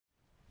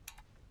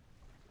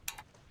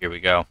Here we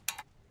go.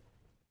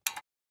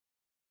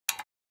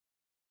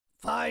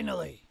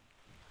 Finally.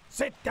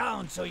 Sit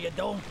down so you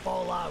don't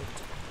fall out.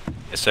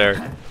 Yes,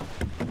 sir.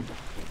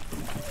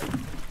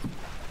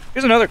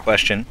 Here's another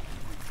question.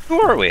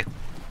 Who are we?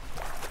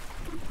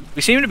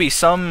 We seem to be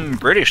some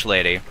British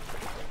lady,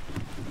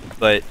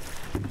 but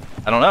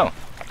I don't know.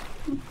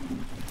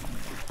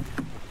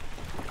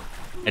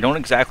 I don't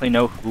exactly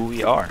know who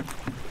we are.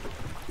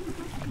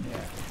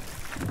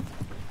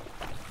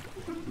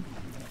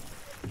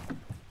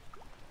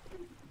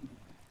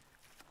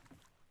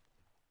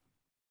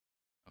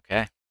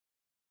 Okay.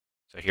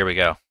 So here we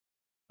go.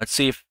 Let's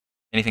see if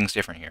anything's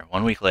different here.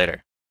 1 week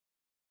later.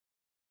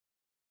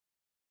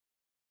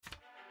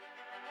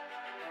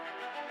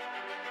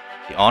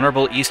 The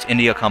Honorable East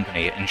India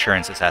Company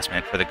Insurance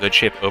Assessment for the good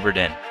ship Obra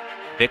Dinn,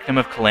 victim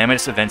of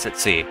calamitous events at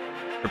sea,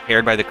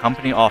 prepared by the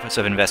Company Office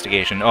of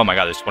Investigation. Oh my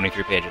god, there's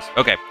 23 pages.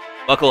 Okay,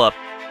 buckle up.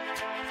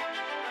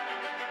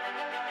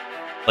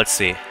 Let's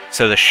see.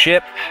 So the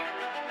ship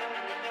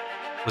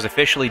was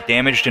officially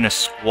damaged in a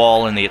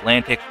squall in the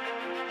Atlantic,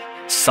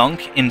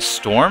 sunk in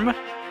storm?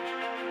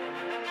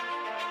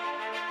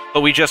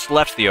 But we just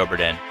left the Obra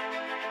Dinn.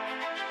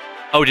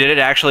 Oh, did it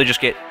actually just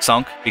get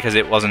sunk because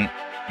it wasn't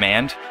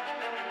manned?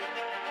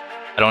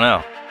 I don't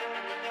know.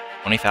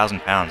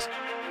 20,000 pounds.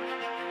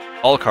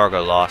 All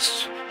cargo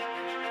lost.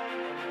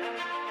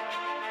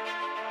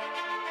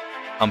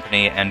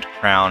 Company and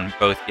Crown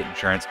both get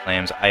insurance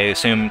claims. I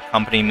assume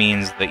company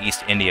means the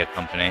East India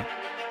Company,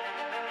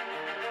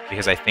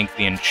 because I think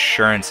the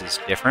insurance is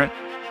different.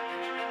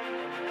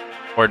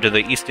 Or do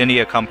the East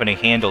India Company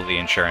handle the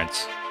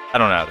insurance? I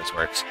don't know how this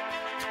works.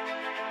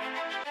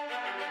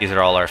 These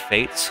are all our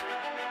fates.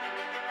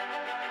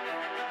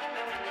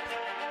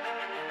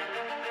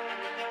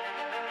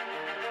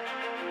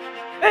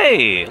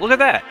 Hey, look at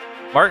that!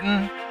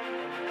 Martin.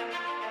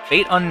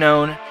 Fate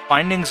unknown.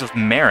 Findings of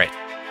merit.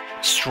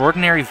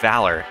 Extraordinary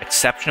valor.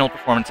 Exceptional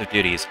performance of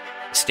duties.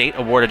 State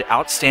awarded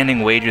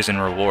outstanding wages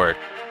and reward.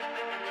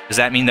 Does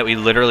that mean that we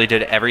literally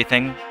did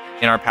everything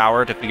in our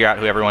power to figure out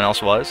who everyone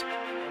else was?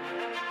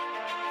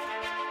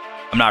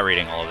 I'm not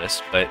reading all of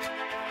this, but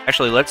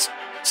actually, let's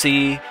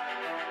see.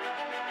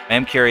 I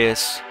am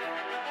curious.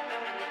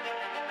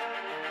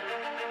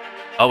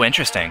 Oh,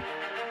 interesting.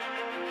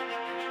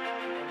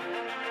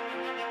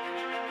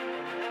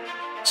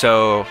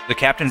 So, the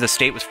captain's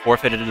estate was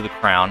forfeited to the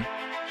crown.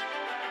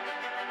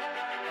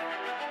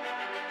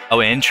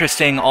 Oh,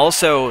 interesting.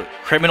 Also,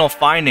 criminal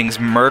findings,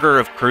 murder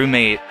of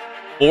crewmate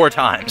 4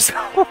 times.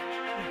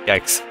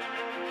 Yikes.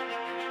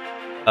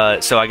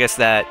 So I guess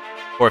that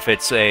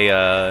forfeits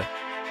an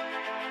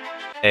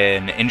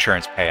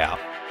insurance payout.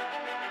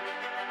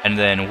 And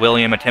then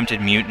William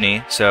attempted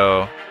mutiny,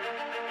 so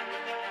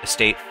the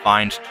state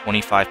fined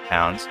 25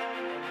 pounds.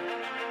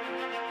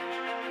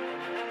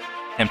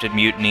 Attempted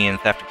mutiny and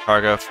theft of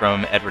cargo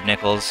from Edward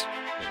Nichols.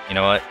 You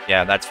know what?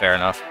 Yeah, that's fair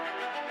enough.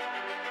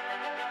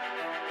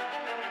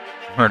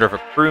 Murder of a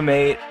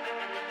crewmate.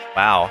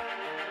 Wow.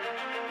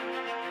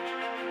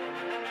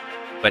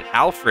 But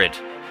Alfred,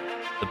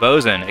 the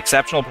bosun,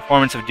 exceptional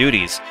performance of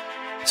duties.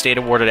 The state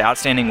awarded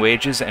outstanding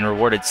wages and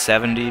rewarded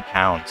 70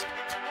 pounds.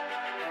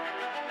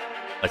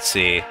 Let's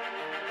see.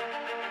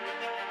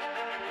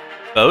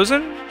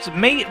 Bosun's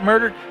mate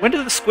murdered... When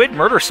did the squid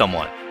murder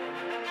someone?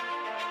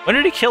 When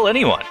did he kill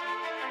anyone?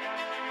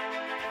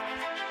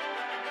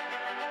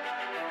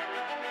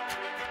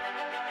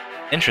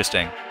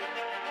 Interesting.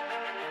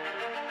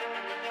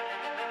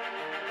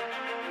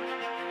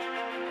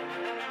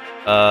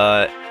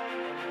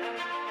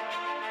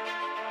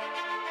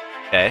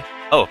 Okay.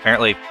 Oh,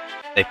 apparently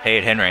they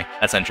paid Henry.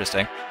 That's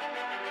interesting.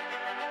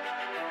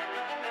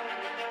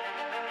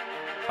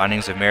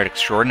 Findings of merit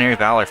extraordinary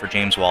valor for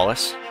James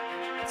Wallace.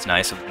 That's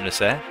nice of them to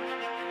say.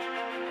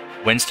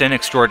 Winston,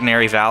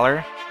 extraordinary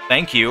valor.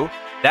 Thank you.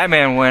 That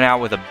man went out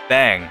with a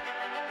bang.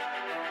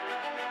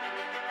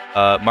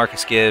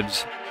 Marcus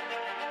Gibbs.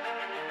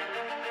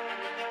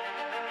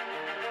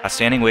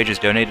 Outstanding wages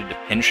donated to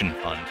pension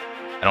fund.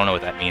 I don't know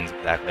what that means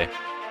exactly.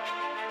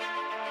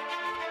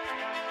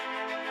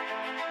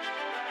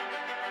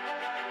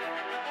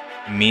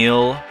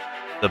 Emil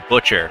the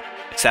Butcher.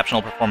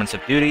 Exceptional performance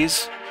of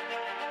duties.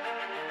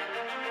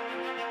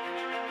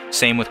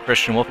 Same with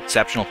Christian Wolf.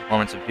 Exceptional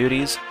performance of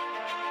duties.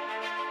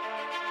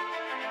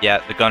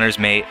 Yeah, the gunner's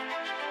mate,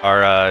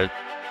 our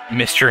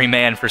mystery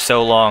man for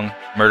so long,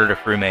 murdered a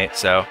crewmate,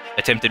 so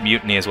attempted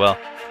mutiny as well.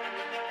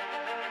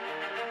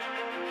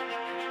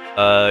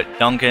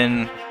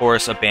 Duncan, of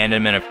course,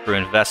 abandonment of crew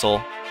and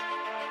vessel.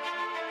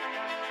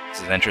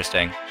 This is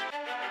interesting.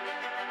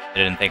 I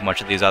didn't think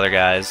much of these other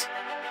guys.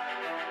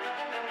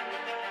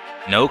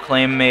 No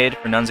claim made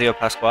for Nunzio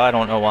Pasqua, I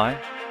don't know why.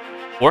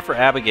 Or for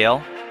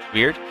Abigail.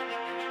 Weird.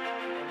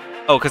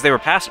 Oh, because they were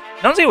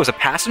Nunzio was a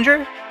passenger?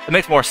 That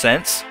makes more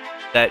sense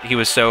that he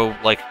was so,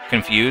 like,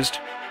 confused.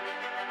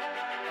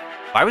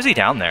 Why was he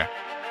down there?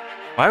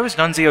 Why was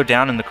Nunzio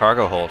down in the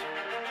cargo hold?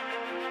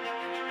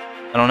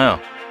 I don't know.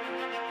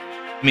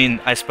 I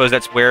mean, I suppose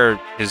that's where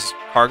his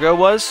cargo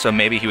was, so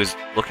maybe he was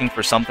looking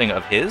for something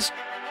of his?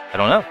 I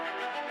don't know.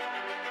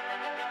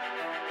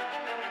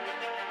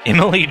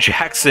 Emily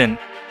Jackson,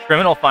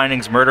 criminal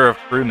findings, murder of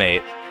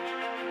crewmate.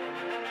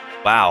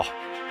 Wow.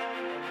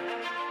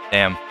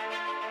 Damn.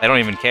 They don't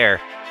even care.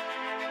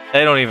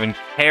 They don't even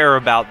care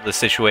about the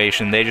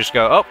situation. They just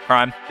go, oh,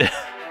 crime.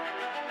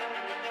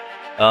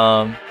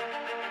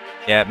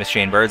 Yeah, Miss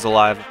Jane Bird's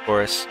alive, of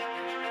course.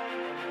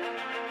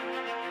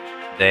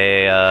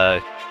 They,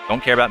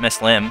 don't care about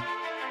Miss Lim.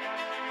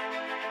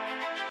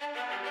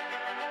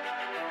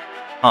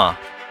 Huh.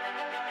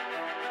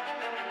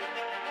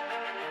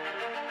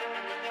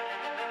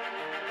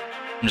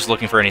 I'm just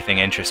looking for anything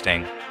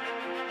interesting.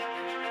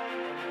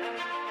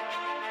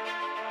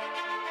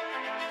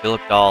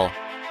 Philip Dahl.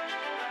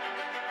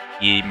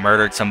 He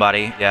murdered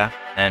somebody, yeah,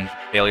 and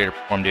failure to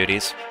perform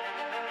duties.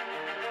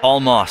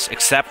 Paul Moss,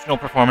 exceptional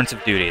performance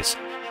of duties.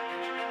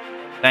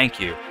 Thank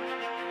you.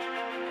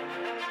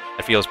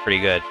 That feels pretty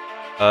good.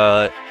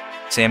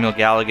 Samuel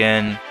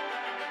Galligan,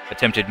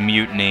 attempted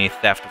mutiny,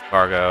 theft of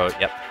cargo,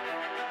 yep.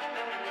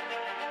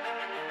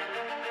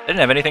 They didn't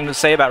have anything to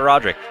say about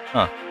Roderick,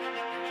 huh.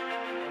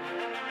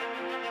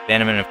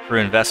 Abandonment of crew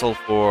and vessel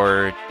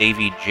for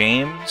Davy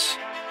James.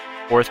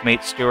 Fourth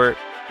mate Stewart.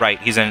 Right,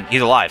 he's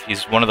alive.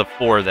 He's one of the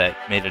 4 that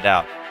made it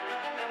out.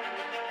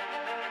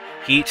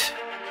 Heat.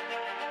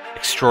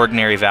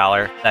 Extraordinary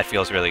valor. That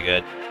feels really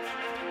good.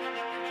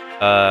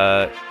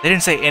 They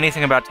didn't say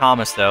anything about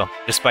Thomas, though,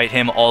 despite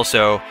him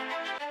also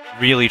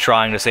really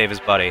trying to save his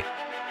buddy.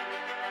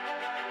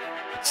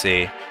 Let's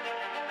see.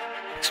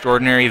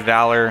 Extraordinary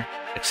valor.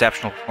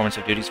 Exceptional performance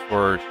of duties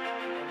for,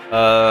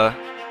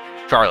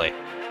 Charlie.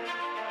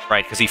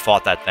 Right, because he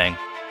fought that thing.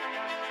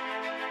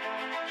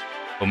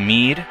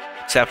 Omid,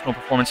 exceptional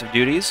performance of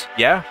duties.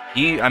 Yeah,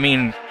 I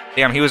mean,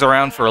 damn, he was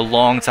around for a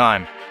long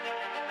time.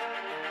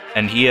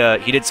 And he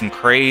did some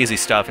crazy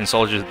stuff in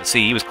Soldiers of the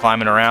Sea. He was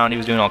climbing around, he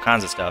was doing all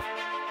kinds of stuff.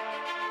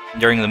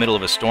 During the middle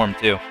of a storm,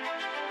 too.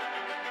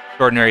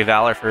 Extraordinary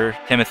valor for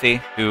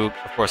Timothy, who,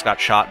 of course, got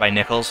shot by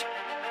Nichols.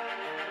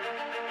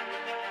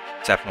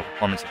 Exceptional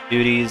performance of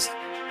duties.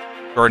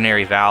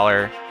 Extraordinary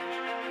valor.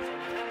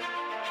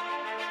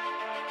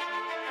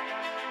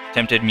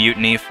 Attempted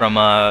mutiny from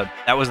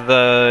that was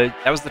the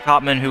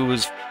topman who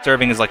was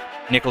serving as like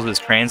Nichols'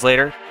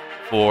 translator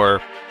for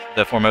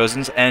the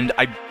Formosans, and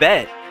I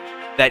bet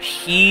that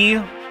he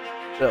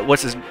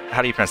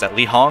how do you pronounce that,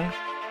 Li Hong?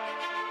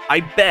 I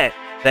bet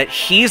that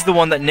he's the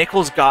one that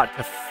Nichols got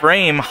to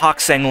frame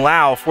Hokseng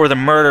Lao for the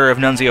murder of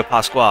Nunzio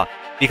Pasqua,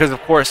 because of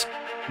course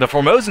the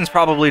Formosans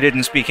probably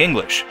didn't speak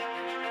English,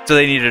 so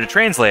they needed a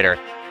translator,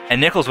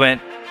 and Nichols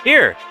went,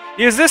 here,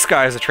 use this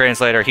guy as a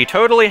translator, he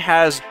totally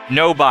has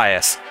no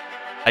bias.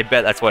 I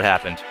bet that's what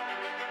happened.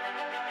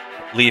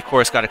 Lee, of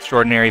course, got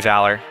extraordinary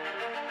valor.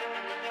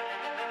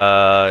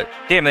 Damn,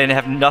 they didn't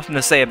have nothing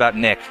to say about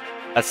Nick.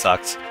 That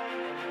sucks.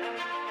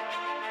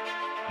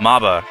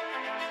 Maba.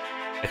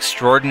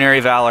 Extraordinary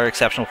valor,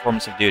 exceptional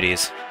performance of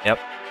duties. Yep.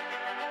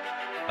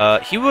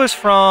 He was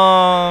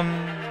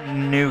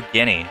from New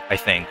Guinea, I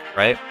think,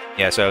 right?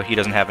 Yeah, so he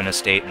doesn't have an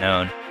estate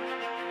known.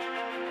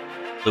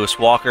 Lewis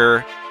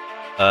Walker,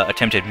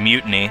 attempted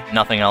mutiny,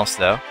 nothing else,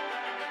 though.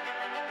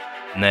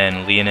 And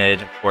then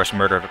Leonid, of course,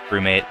 murder of a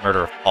crewmate,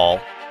 murder of Paul.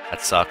 That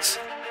sucks.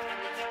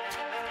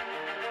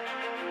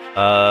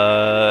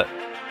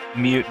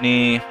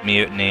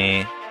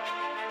 Mutiny.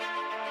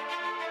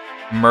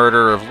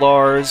 Murder of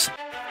Lars.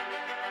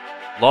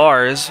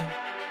 Lars,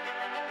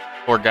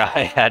 poor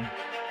guy, had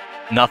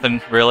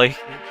nothing, really,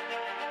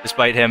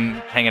 despite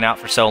him hanging out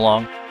for so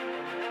long.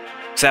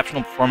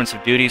 Exceptional performance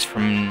of duties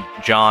from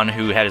John,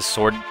 who had his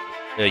sword.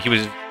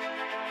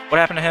 What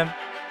happened to him?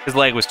 His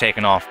leg was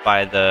taken off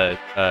by the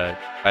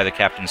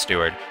captain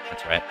steward.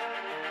 That's right.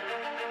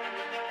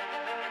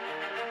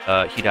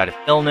 He died of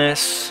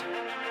illness,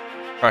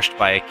 crushed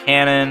by a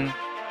cannon.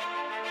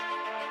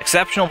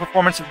 Exceptional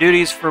performance of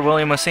duties for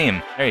William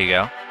Wasim. There you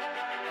go.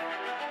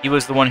 He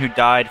was the one who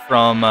died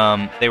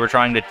from, they were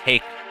trying to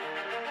take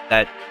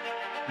that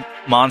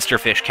monster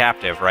fish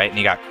captive, right? And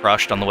he got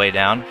crushed on the way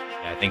down.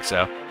 Yeah, I think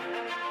so.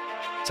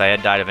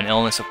 Syed died of an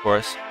illness, of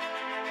course.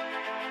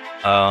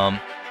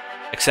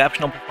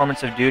 Exceptional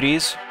performance of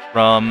duties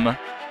from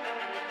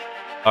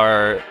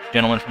our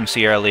gentleman from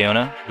Sierra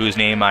Leone, whose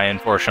name I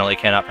unfortunately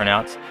cannot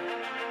pronounce.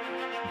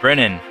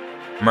 Brennan,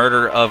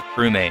 murder of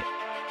crewmate.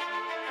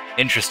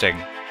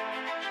 Interesting.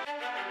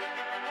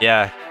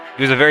 Yeah,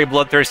 he was a very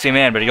bloodthirsty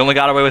man, but he only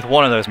got away with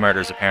one of those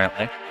murders,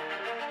 apparently.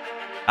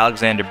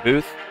 Alexander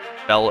Booth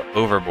fell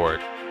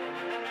overboard.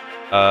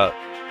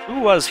 Who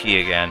was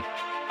he again?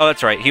 Oh,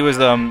 that's right. He was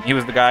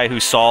the guy who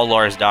saw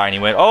Lars die, and he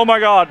went, "Oh my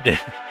God!"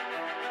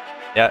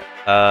 Yeah.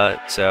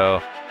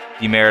 So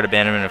demerit,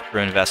 abandonment of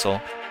crew and vessel.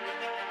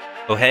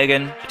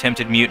 O'Hagan,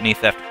 attempted mutiny,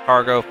 theft of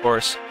cargo, of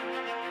course.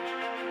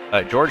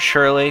 George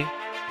Shirley,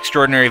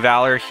 extraordinary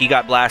valor. He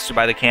got blasted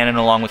by the cannon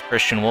along with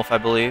Christian Wolfe, I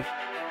believe.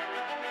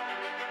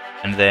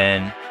 And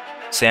then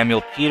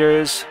Samuel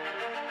Peters.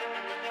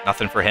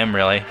 Nothing for him,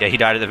 really. Yeah, he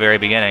died at the very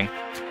beginning.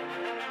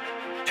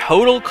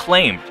 Total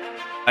claimed.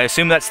 I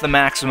assume that's the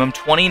maximum,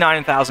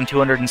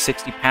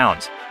 29,260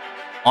 pounds.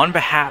 On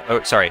behalf...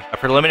 Oh, sorry. A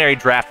preliminary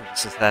draft of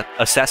this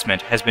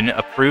assessment has been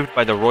approved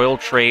by the Royal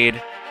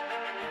Trade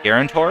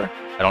Guarantor?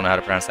 I don't know how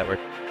to pronounce that word.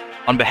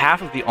 On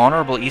behalf of the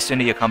Honorable East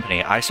India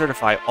Company, I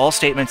certify all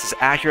statements as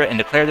accurate and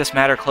declare this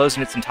matter closed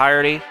in its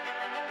entirety.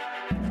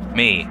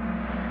 Me.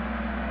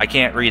 I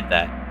can't read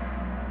that.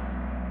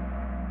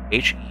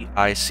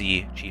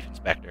 HEIC, Chief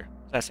Inspector.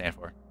 What's that stand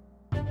for?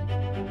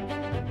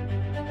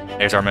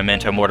 There's our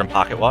Memento Mortem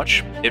pocket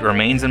watch. It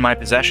remains in my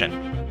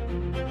possession.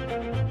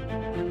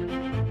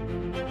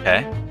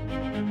 Okay.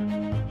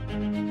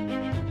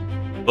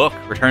 Book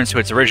returns to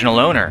its original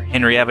owner,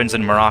 Henry Evans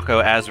in Morocco,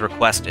 as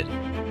requested.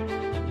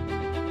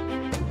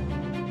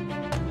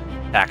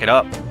 Pack it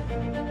up.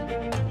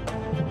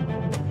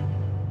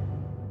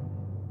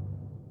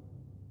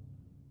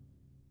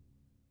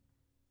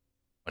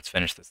 Let's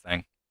finish this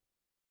thing.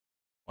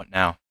 What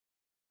now?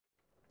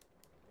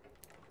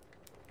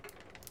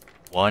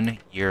 1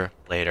 year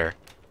later.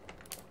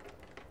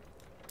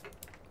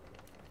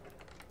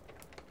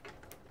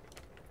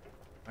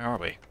 Where are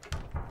we?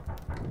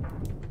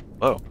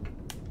 Whoa.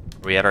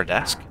 Are we at our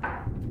desk?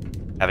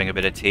 Having a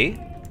bit of tea?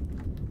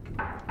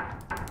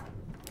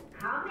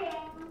 Coming.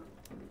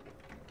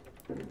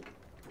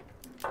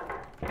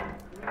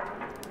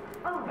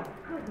 Oh,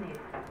 goodness.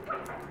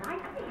 What a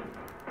nice thing.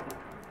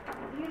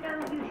 You know,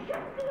 you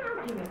shouldn't be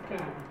out in it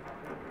then.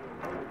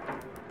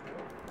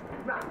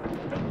 Right.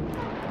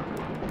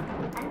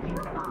 And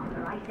tell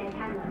Arthur I said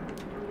hello.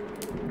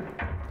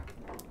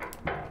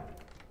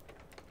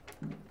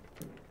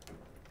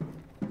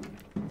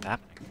 What's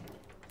happening?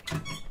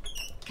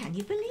 Can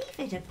you believe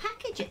it? A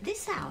package at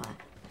this hour?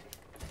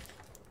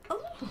 Oh,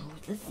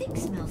 the thing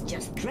smells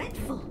just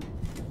dreadful.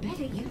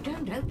 Better you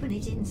don't open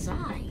it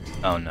inside.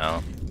 Oh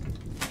no.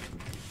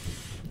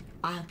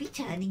 I'll be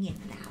turning in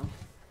now.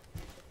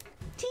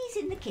 Tea's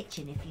in the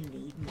kitchen if you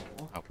need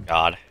more. Oh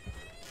god.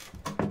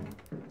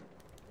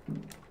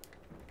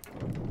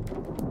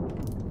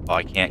 Oh,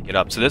 I can't get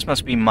up. So this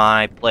must be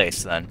my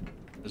place then.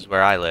 This is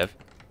where I live.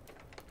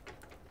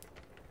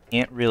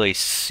 Can't really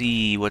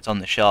see what's on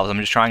the shelves. I'm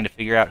just trying to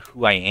figure out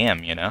who I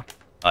am, you know?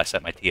 Oh, I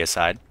set my tea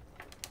aside.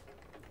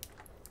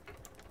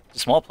 It's a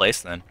small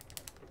place then.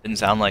 Didn't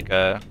sound like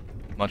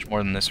much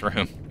more than this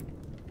room.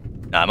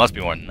 Nah, it must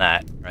be more than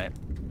that, right?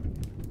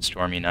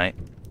 Stormy night.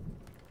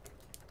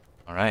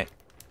 Alright.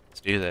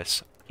 Let's do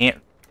this.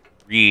 Can't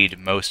read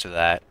most of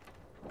that.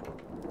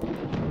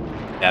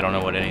 Yeah, I don't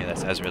know what any of that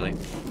says, really.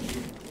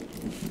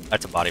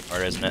 That's a body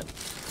part, isn't it?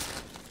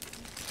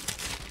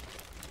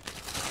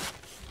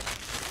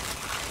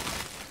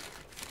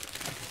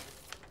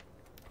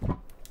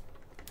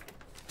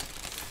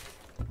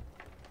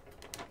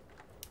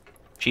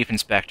 Chief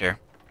Inspector,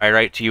 I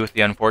write to you with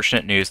the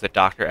unfortunate news that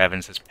Dr.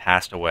 Evans has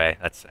passed away.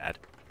 That's sad.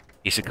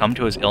 He succumbed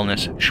to his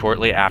illness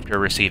shortly after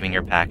receiving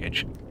your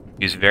package.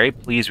 He was very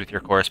pleased with your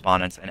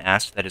correspondence and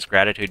asked that his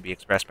gratitude be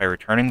expressed by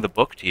returning the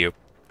book to you,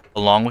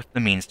 along with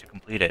the means to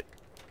complete it.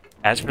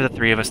 As for the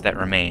three of us that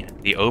remain,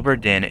 the Obra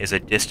Dinn is a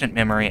distant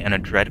memory and a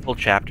dreadful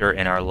chapter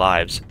in our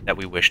lives that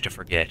we wish to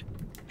forget.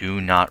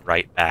 Do not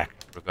write back.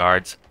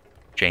 Regards,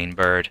 Jane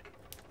Bird.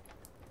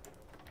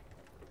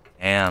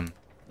 Damn.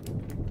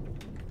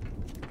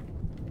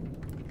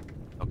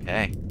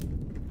 Okay.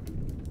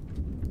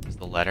 There's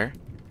the letter.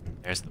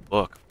 There's the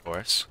book, of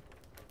course.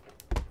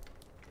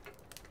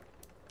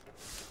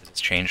 Has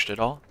this changed at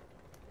all?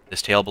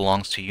 This tale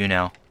belongs to you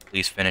now.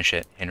 Please finish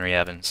it, Henry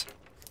Evans.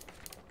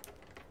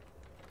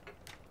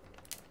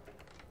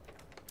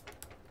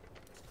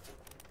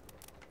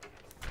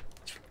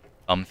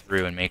 Thumb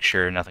through and make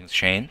sure nothing's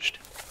changed.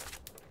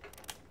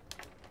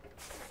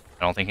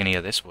 I don't think any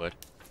of this would.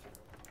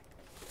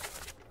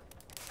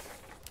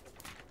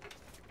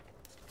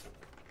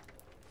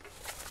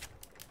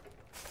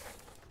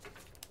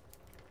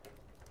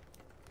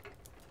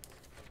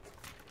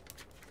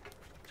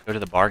 Let's go to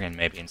the bargain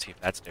maybe and see if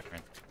that's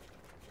different.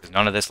 Because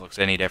none of this looks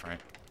any different.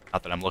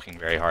 Not that I'm looking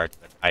very hard,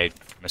 but I'm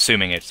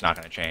assuming it's not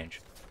going to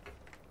change.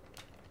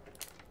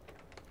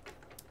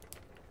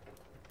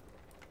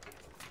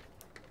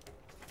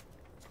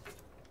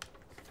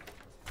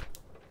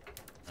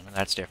 None of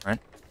that's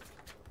different.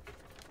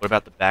 What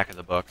about the back of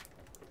the book?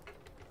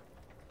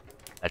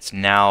 That's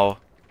now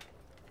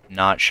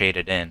not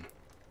shaded in.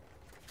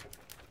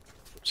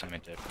 Oops, I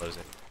meant to close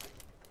it.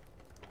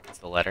 That's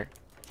the letter.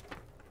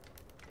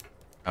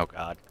 Oh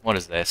god, what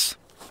is this?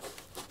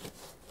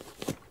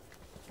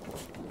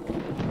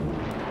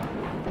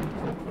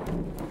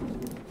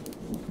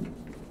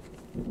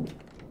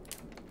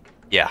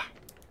 Yeah.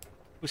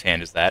 Whose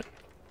hand is that?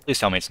 Please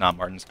tell me it's not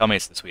Martin's. Tell me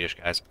it's the Swedish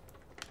guy's.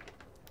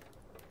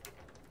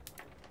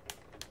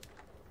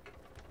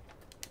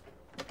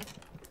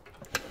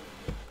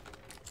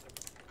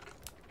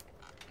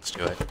 Let's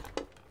do it.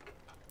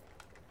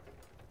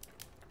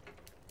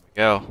 Here we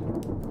go.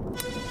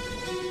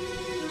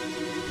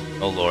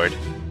 Oh lord.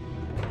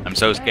 I'm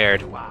so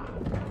scared. Wow.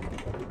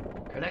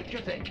 Collect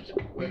your things.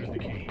 Where's the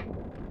key?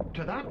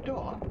 To that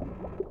door.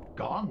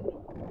 Gone.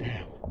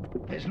 Damn.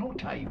 There's no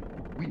time.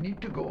 We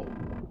need to go.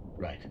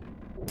 Right.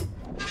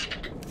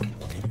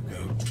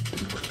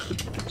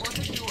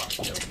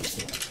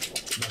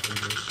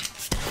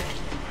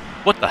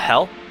 What the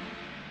hell?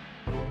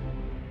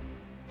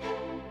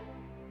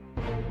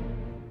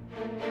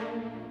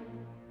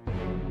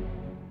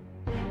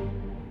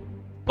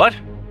 What?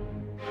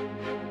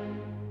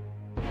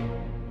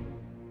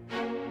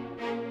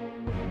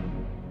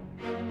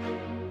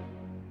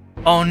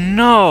 Oh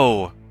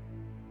no!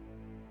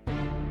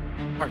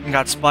 Martin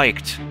got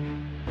spiked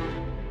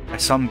by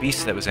some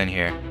beast that was in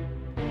here.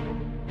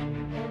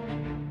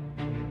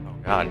 Oh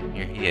god,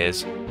 here he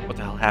is. What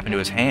the hell happened to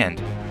his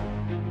hand?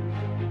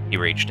 He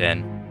reached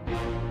in.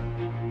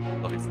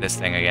 Look, it's this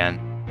thing again.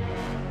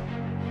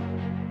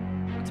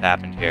 What's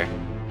happened here?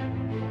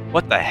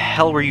 What the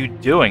hell were you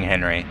doing,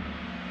 Henry?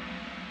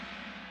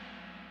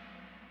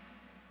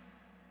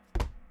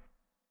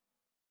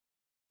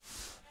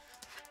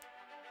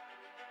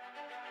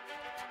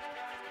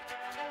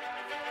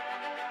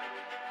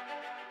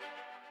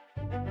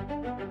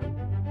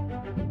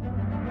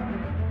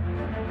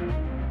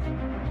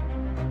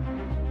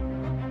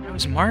 Why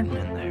was Martin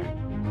in there?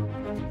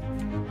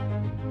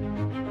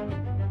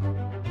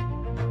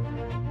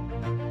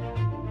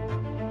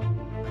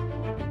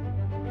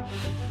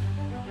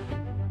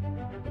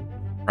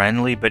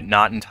 Friendly but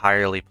not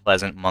entirely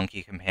pleasant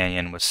monkey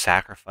companion was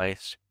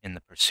sacrificed in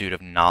the pursuit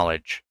of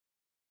knowledge.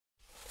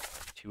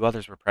 2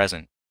 others were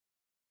present.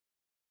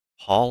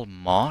 Paul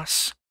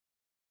Moss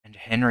and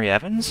Henry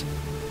Evans?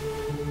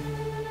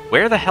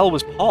 Where the hell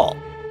was Paul?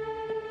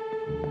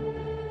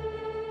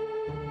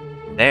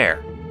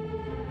 There.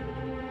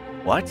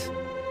 What?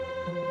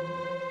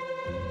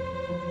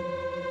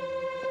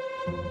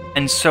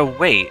 And so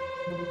wait,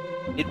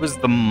 it was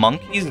the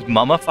monkey's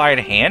mummified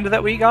hand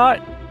that we got?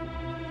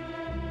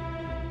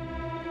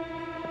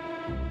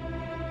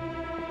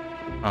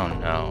 Oh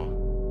no.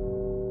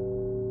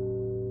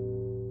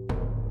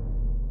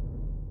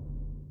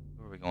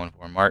 Who are we going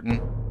for? Martin?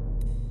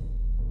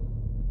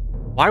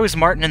 Why was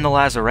Martin in the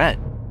lazarette?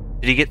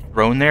 Did he get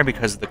thrown there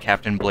because the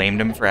captain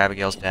blamed him for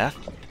Abigail's death?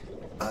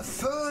 A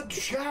 3rd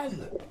shell.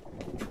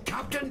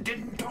 Captain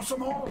didn't toss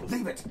them all.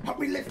 Leave it. Help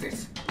me lift it.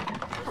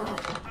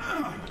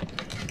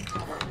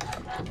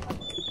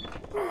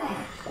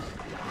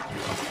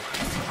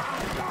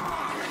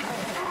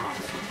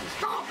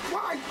 Stop!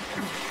 Why?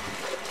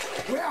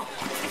 Well,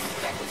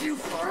 set you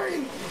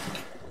free.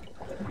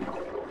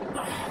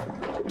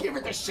 Give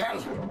it the shell.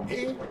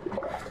 Here.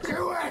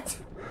 Do it.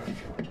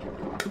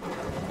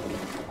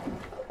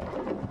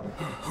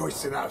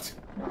 Hoist it out.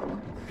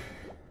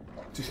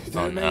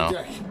 Oh,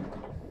 no.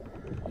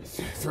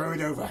 Throw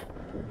it over.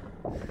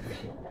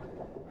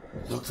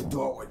 Lock the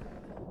door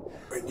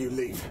when you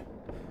leave.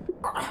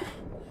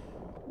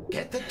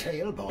 Get the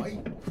tail,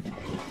 boy.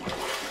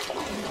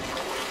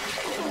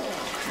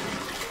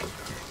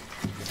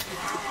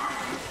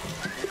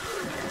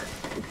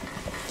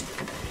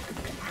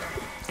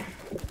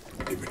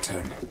 In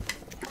return,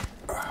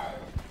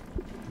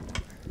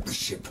 the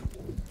ship.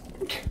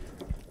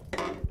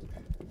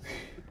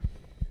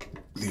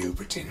 The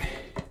Obra Dinn.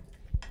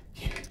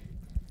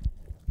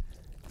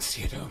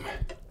 See it home.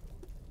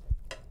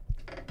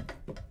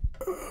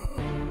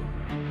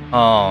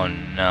 Oh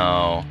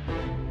no.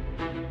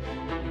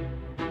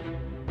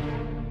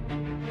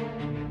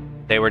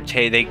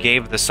 They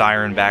gave the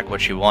siren back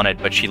what she wanted,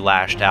 but she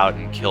lashed out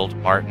and killed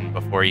Martin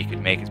before he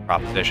could make his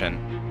proposition.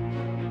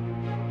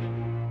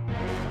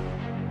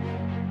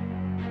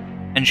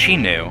 And she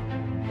knew.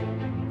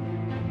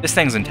 This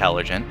thing's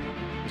intelligent.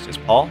 This is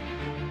Paul.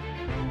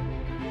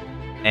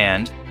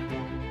 And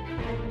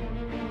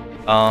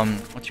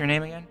what's your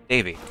name again?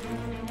 Davy.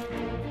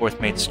 4th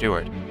mate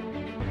steward.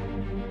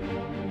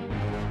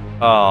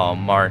 Oh,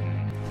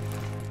 Martin.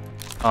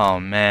 Oh,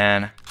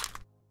 man.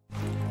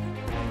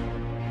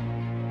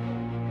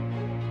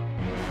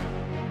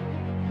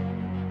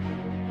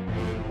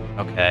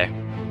 Okay.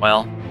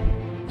 Well,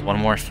 it's one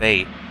more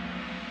fate.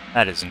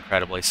 That is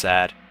incredibly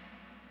sad.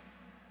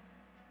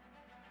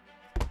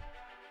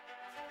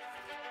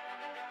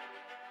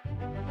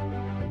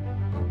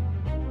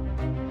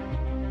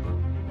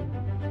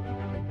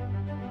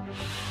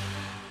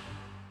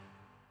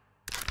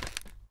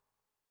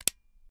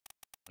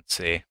 Let's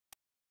see.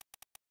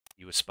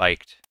 He was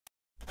spiked.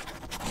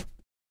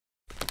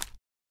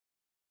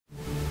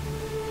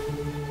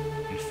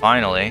 And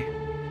finally,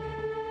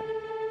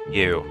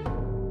 you,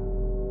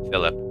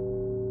 Philip.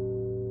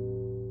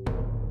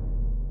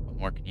 What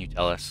more can you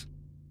tell us?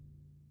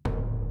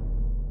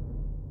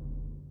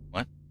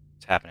 What?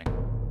 What's happening?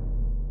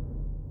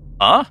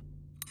 Huh?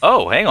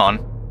 Oh, hang on.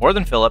 More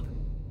than Philip.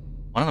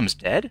 One of them's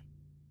dead?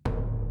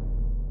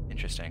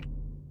 Interesting.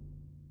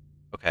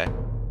 Okay.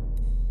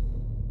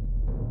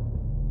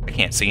 I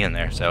can't see in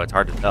there, so it's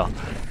hard to tell.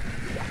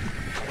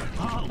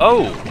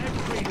 Oh!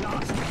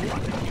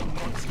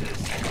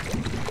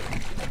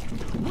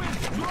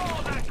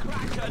 Withdraw the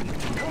Kraken,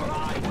 or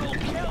I will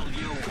kill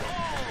you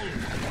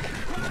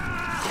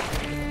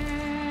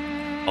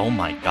all! Oh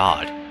my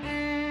god.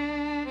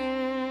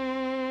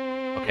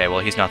 Okay,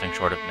 well, he's nothing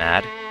short of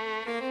mad.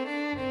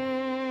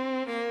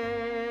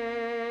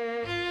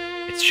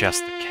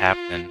 just the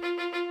captain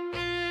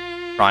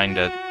trying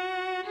to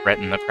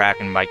threaten the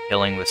Kraken by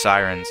killing the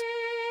sirens.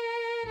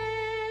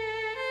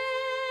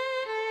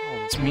 Oh,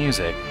 this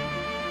music.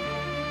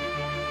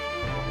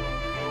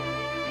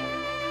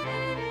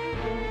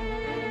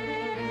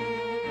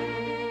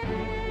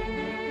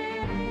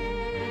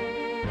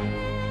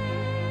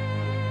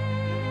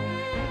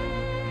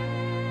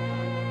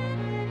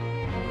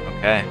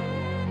 Okay.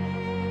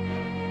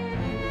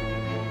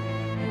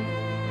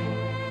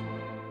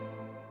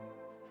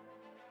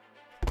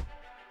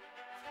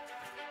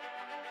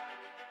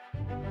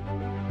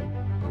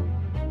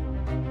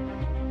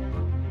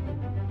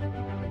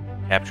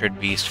 Captured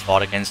beast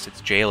fought against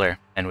its jailer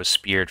and was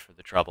speared for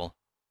the trouble.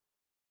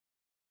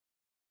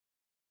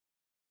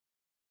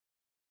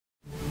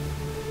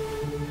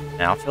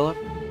 Now, Philip?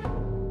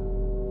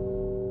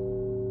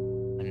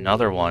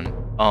 Another one.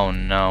 Oh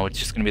no, it's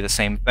just gonna be the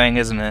same thing,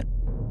 isn't it?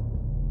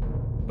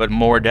 But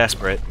more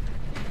desperate.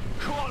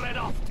 Call it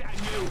off, damn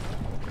you!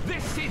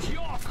 This is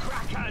your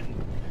Kraken!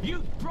 You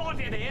brought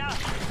it here!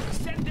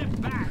 Send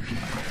it back!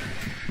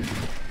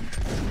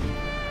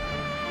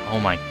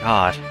 Oh my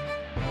god.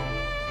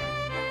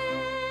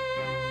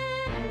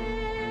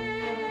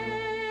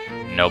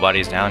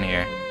 Nobody's down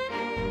here.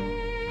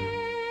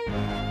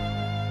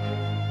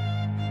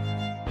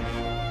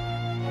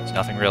 There's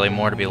nothing really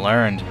more to be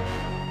learned.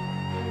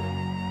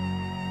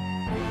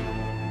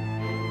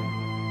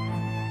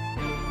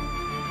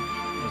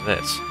 What is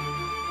this?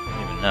 I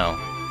don't even know.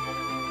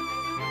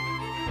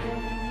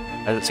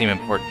 Why does it seem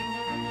important?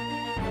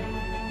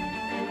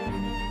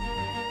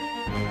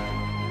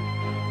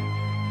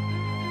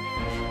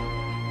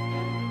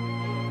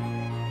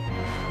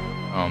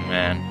 Oh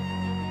man.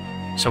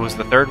 So was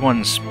the third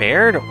one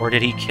spared, or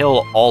did he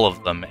kill all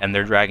of them and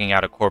they're dragging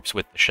out a corpse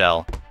with the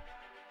shell?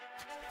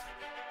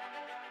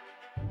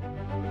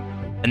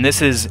 And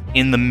this is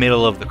in the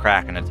middle of the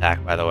Kraken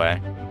attack, by the way.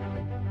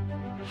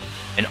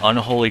 An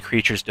unholy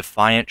creature's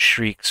defiant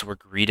shrieks were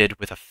greeted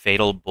with a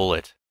fatal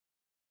bullet.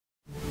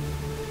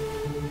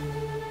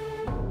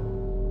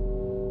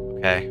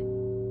 Okay.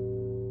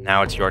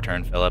 Now it's your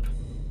turn, Philip.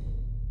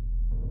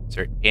 Is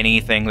there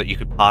anything that you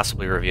could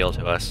possibly reveal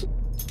to us?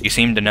 You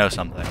seem to know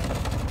something.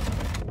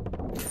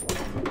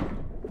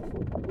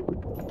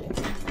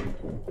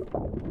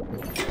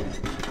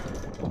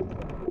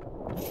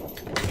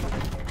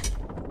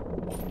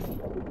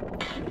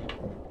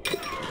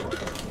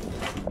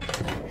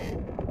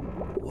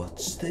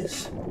 What's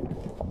this?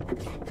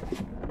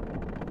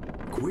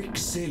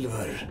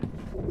 Quicksilver.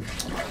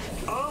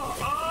 Ah!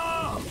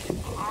 Ah!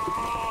 Ah!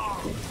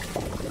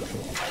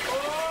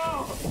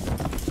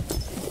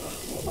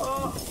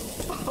 Ah!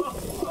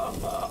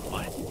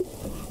 What?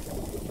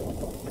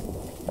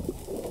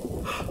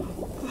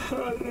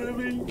 Herre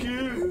min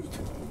Gud!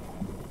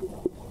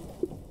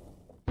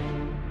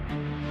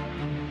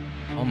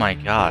 Oh my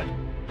god.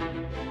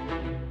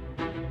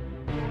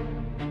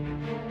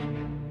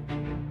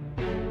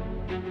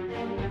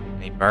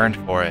 And he burned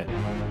for it.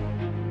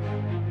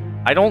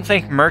 I don't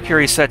think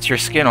mercury sets your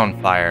skin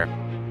on fire.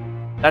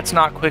 That's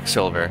not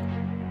Quicksilver.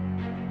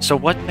 So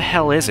what the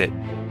hell is it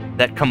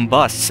that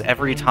combusts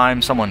every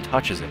time someone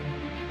touches it?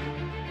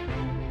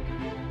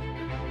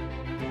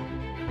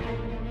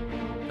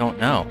 Don't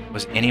know.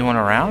 Was anyone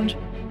around?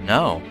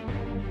 No.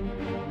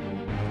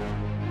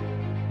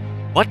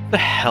 What the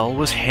hell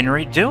was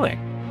Henry doing?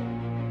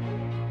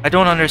 I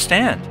don't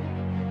understand.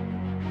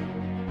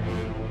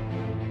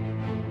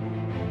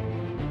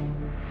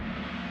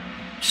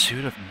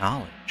 Pursuit of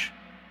knowledge.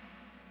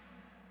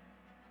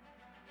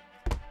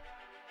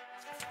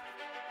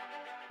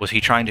 Was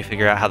he trying to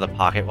figure out how the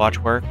pocket watch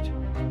worked?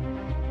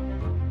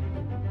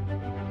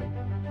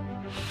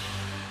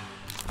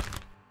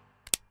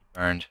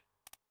 Burned.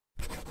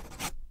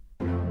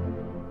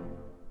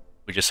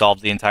 We just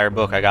solved the entire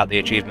book. I got the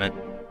achievement.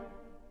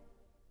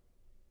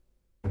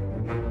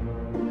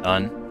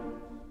 Done.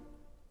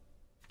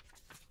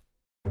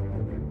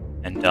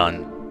 And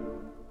done.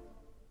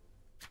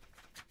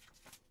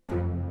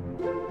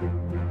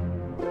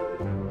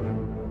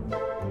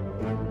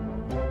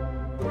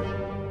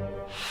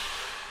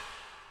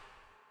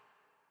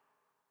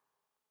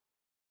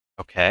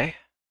 Okay.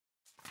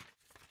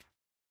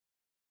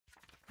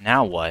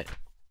 Now what?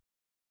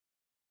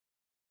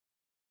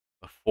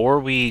 Before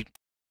we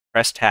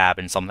press tab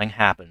and something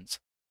happens,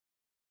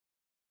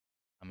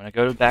 I'm going to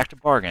go back to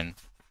bargain,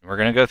 and we're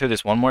going to go through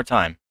this one more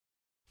time.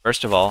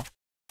 First of all,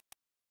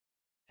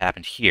 it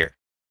happened here,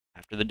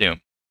 after the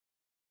Doom.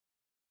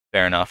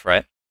 Fair enough,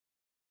 right?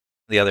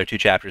 The other two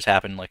chapters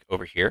happened, like,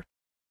 over here.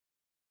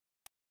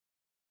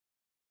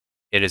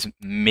 It is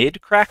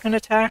mid-Kraken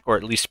attack, or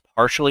at least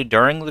partially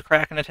during the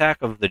Kraken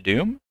attack of the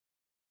Doom.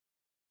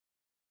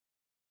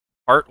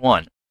 Part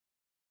 1.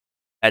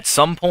 At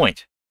some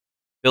point,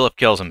 Philip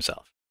kills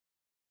himself.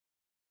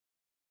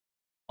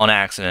 On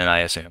accident, I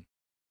assume.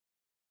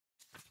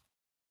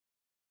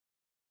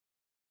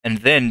 And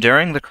then,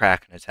 during the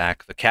Kraken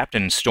attack, the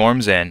captain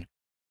storms in.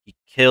 He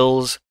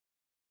kills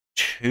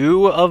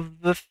 2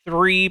 of the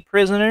 3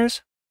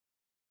 prisoners.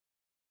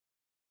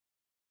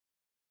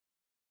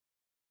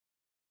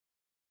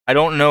 I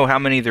don't know how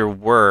many there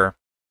were.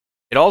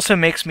 It also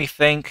makes me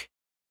think,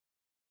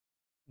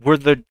 were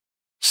the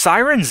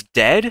sirens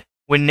dead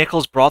when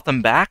Nichols brought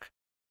them back?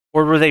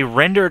 Or were they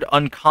rendered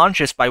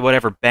unconscious by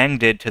whatever Bang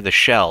did to the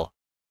shell?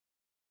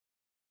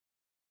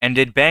 And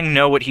did Bang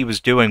know what he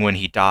was doing when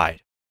he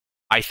died?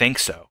 I think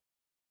so.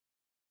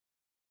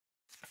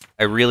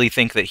 I really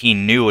think that he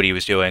knew what he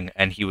was doing,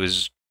 and he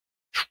was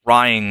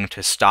trying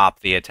to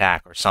stop the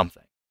attack or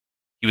something.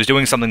 He was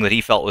doing something that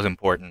he felt was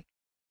important.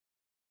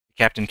 The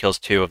captain kills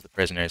 2 of the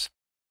prisoners.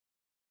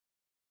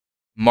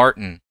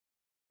 Martin,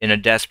 in a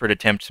desperate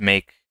attempt to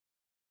make...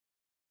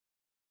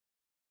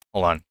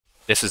 Hold on.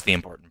 This is the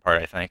important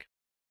part, I think.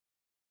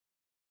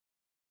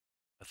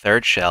 The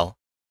 3rd shell.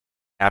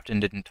 Captain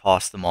didn't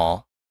toss them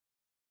all.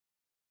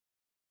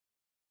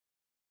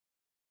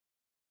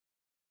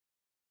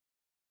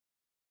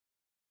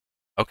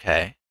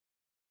 Okay.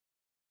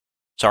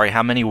 Sorry,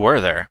 how many were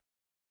there?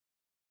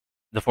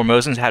 The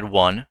Formosans had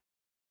 1.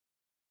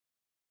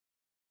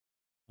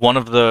 One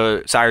of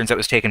the sirens that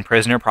was taken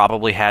prisoner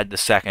probably had the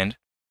 2nd.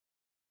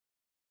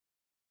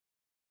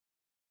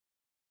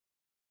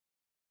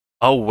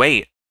 Oh,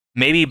 wait.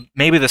 Maybe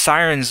the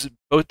sirens,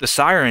 both the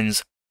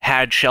sirens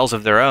had shells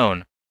of their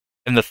own,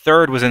 and the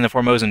 3rd was in the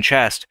Formosan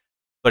chest,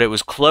 but it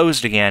was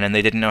closed again and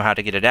they didn't know how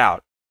to get it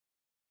out.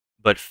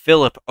 But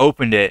Philip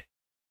opened it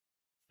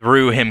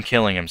through him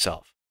killing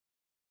himself.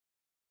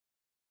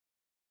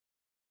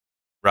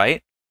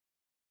 Right?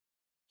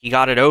 He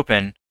got it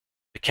open.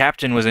 The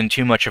captain was in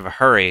too much of a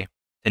hurry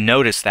to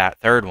notice that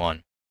 3rd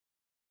one.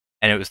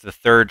 And it was the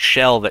 3rd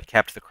shell that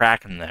kept the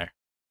Kraken there.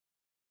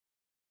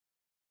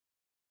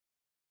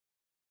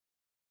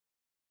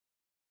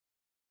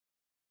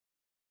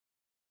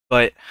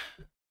 But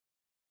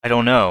I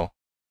don't know.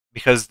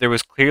 Because there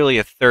was clearly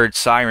a 3rd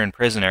siren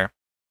prisoner.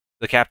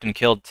 The captain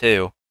killed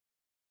 2.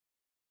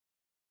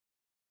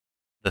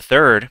 The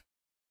 3rd,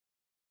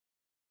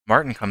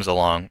 Martin comes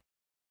along,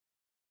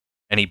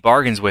 and he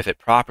bargains with it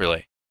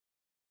properly.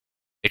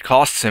 It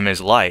costs him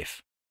his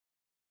life,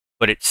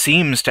 but it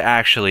seems to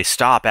actually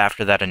stop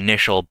after that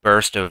initial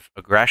burst of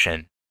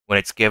aggression when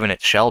it's given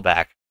its shell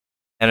back,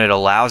 and it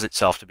allows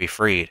itself to be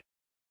freed.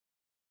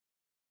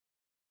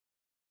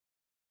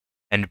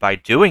 And by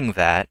doing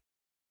that,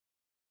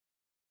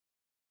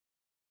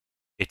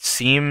 it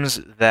seems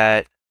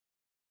that...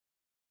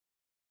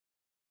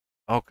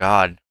 Oh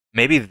god,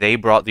 maybe they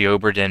brought the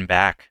Obra Dinn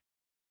back.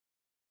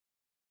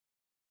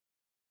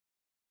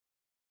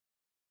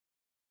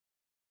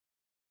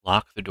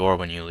 Lock the door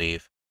when you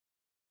leave.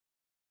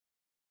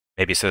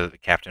 Maybe so that the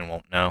captain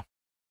won't know.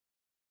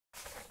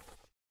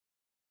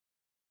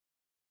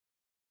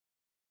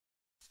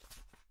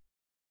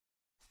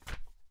 2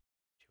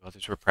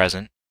 others were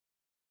present.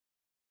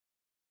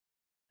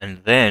 And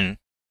then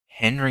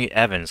Henry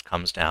Evans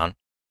comes down.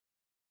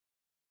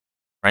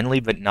 Friendly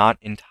but not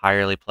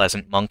entirely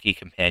pleasant monkey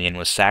companion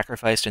was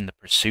sacrificed in the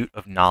pursuit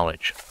of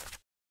knowledge.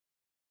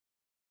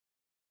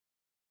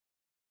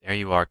 There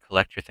you are,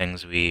 collect your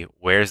things,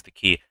 where's the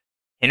key?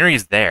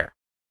 Henry's there.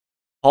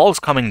 Paul's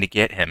coming to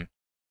get him,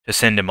 to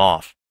send him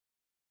off.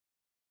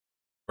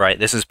 Right,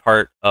 this is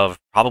part of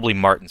probably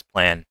Martin's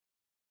plan.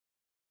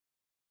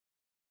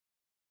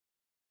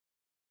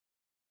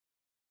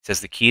 It says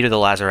the key to the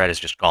lazarette is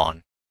just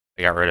gone.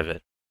 I got rid of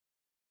it.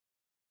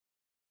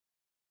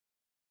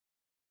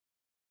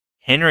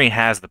 Henry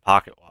has the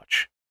pocket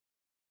watch.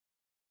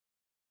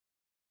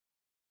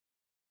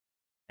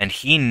 And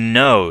he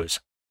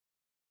knows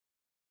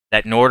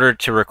that in order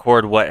to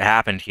record what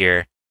happened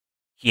here,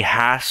 he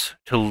has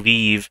to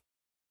leave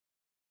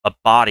a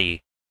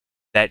body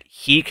that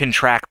he can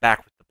track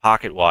back with the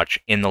pocket watch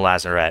in the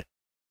lazarette.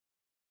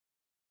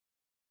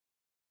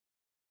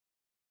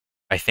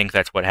 I think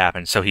that's what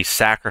happened. So he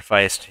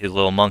sacrificed his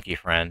little monkey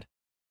friend,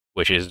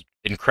 which is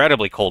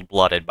incredibly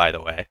cold-blooded, by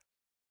the way,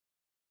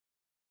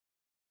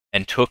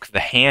 and took the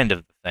hand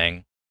of the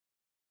thing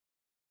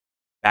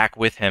back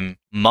with him,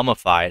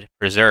 mummified,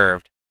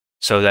 preserved,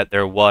 so that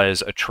there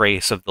was a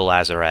trace of the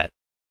lazarette,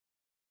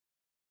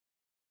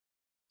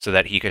 so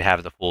that he could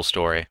have the full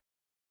story.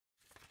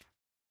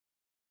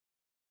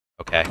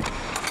 Okay,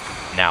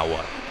 now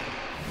what?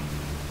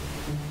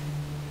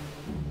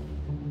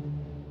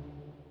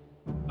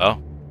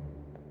 Oh.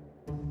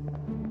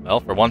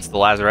 Well, for once the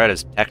lazarette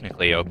is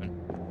technically open.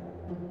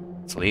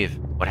 Let's leave.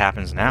 What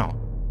happens now?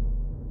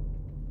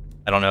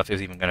 I don't know if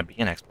there's even going to be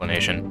an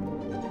explanation.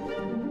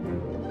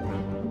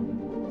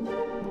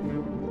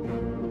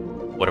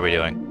 What are we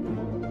doing?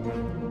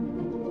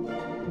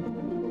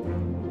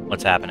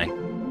 What's happening?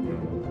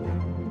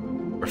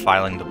 We're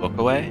filing the book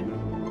away?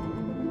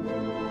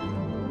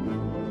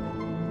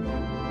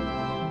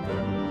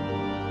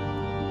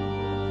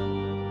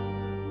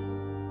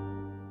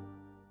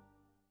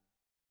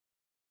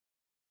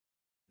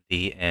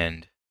 The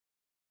end.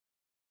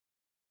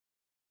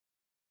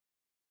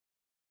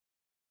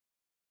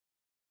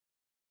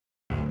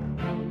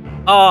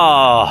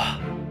 Oh!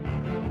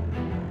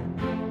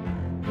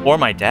 Or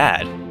my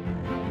dad.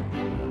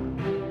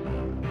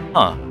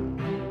 Huh.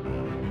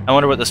 I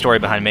wonder what the story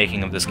behind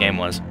making of this game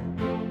was.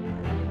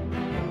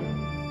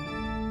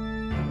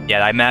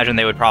 Yeah, I imagine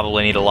they would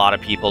probably need a lot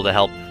of people to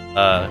help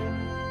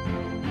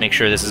make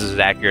sure this is as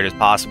accurate as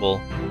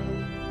possible.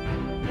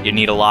 You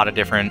need a lot of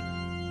different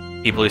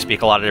people who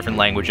speak a lot of different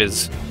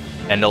languages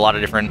and a lot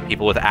of different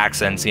people with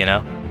accents, you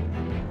know?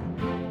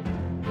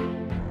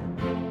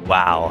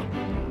 Wow.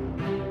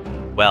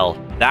 Well,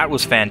 that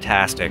was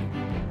fantastic.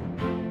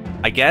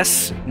 I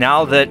guess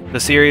now that the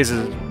series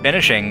is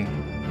finishing,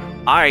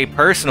 I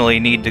personally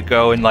need to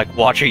go and like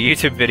watch a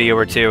YouTube video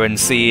or two and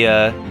see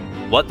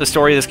what the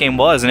story of this game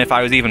was and if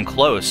I was even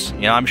close.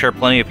 You know, I'm sure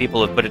plenty of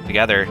people have put it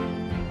together.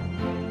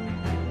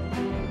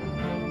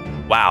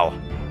 Wow.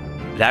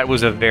 That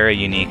was a very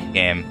unique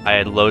game. I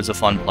had loads of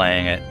fun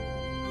playing it.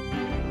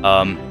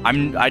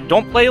 I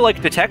don't play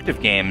like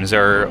detective games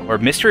or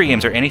mystery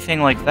games or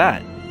anything like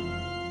that.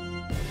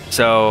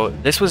 So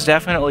this was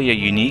definitely a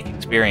unique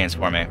experience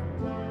for me.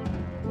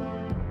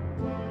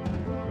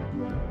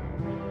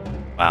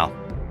 Wow.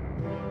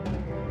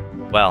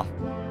 Well,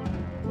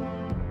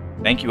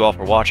 thank you all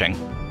for watching.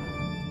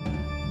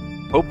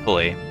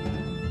 Hopefully,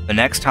 the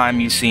next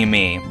time you see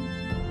me,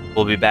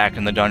 we'll be back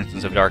in the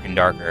Dungeons of Dark and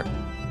Darker.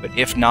 But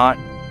if not,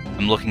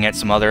 I'm looking at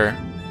some other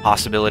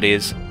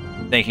possibilities,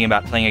 thinking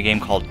about playing a game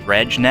called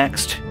Dredge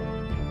next.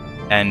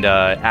 And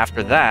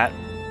after that,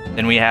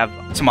 then we have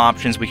some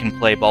options. We can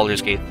play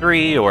Baldur's Gate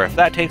 3, or if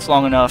that takes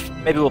long enough,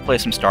 maybe we'll play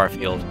some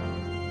Starfield.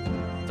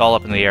 It's all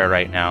up in the air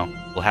right now.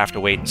 We'll have to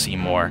wait and see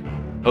more.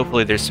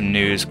 Hopefully there's some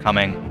news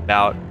coming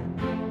about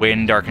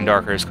when Dark and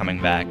Darker is coming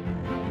back.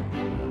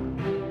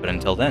 But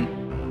until then,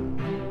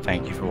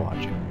 thank you for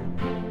watching.